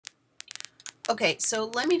Okay, so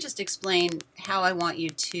let me just explain how I want you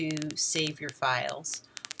to save your files.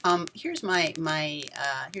 Here's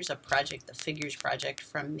here's a project, the figures project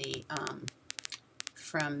from the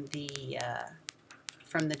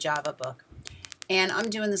Java book, and I'm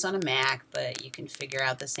doing this on a Mac, but you can figure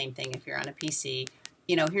out the same thing if you're on a PC.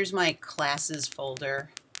 You know, here's my classes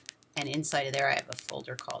folder, and inside of there I have a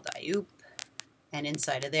folder called IOOP, and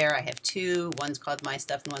inside of there I have two. One's called My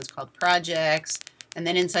Stuff and one's called Projects. And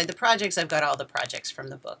then inside the projects, I've got all the projects from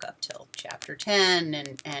the book up till chapter 10,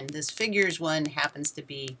 and this figures one happens to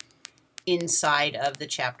be inside of the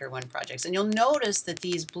chapter 1 projects. And you'll notice that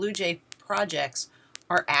these bluej projects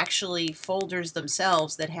are actually folders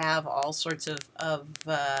themselves that have all sorts of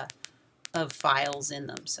files in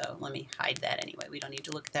them. So let me hide that anyway. We don't need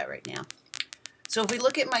to look at that right now. So if we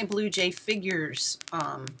look at my bluej figures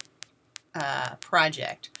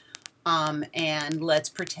project, and let's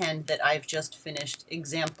pretend that I've just finished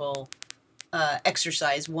exercise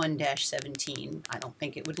 1-17. I don't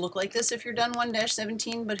think it would look like this if you're done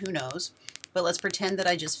 1-17, but who knows. But let's pretend that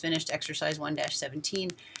I just finished exercise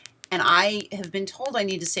 1-17, and I have been told I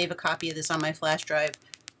need to save a copy of this on my flash drive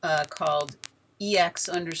called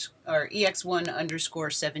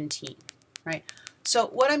ex1_17, right? So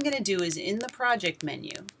what I'm going to do is in the project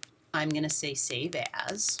menu, I'm going to say Save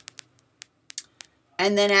As.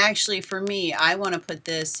 And then actually for me, I want to put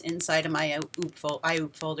this inside of my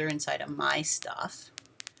IOOP folder inside of My Stuff.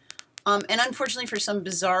 And unfortunately for some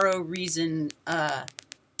bizarro reason,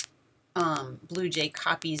 bluej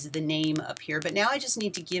copies the name up here. But now I just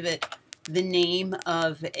need to give it the name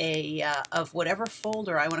of of whatever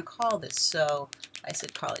folder I want to call this. So I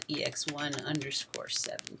said call it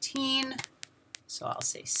ex1_17. So I'll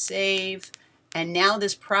say Save. And now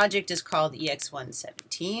this project is called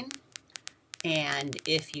ex117. And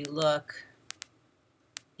if you look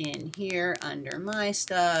in here under My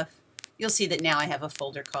Stuff, you'll see that now I have a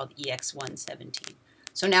folder called ex117.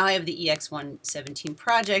 So now I have the ex117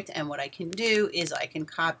 project, and what I can do is I can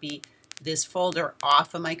copy this folder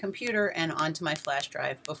off of my computer and onto my flash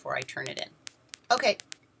drive before I turn it in. Okay,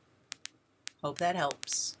 hope that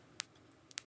helps.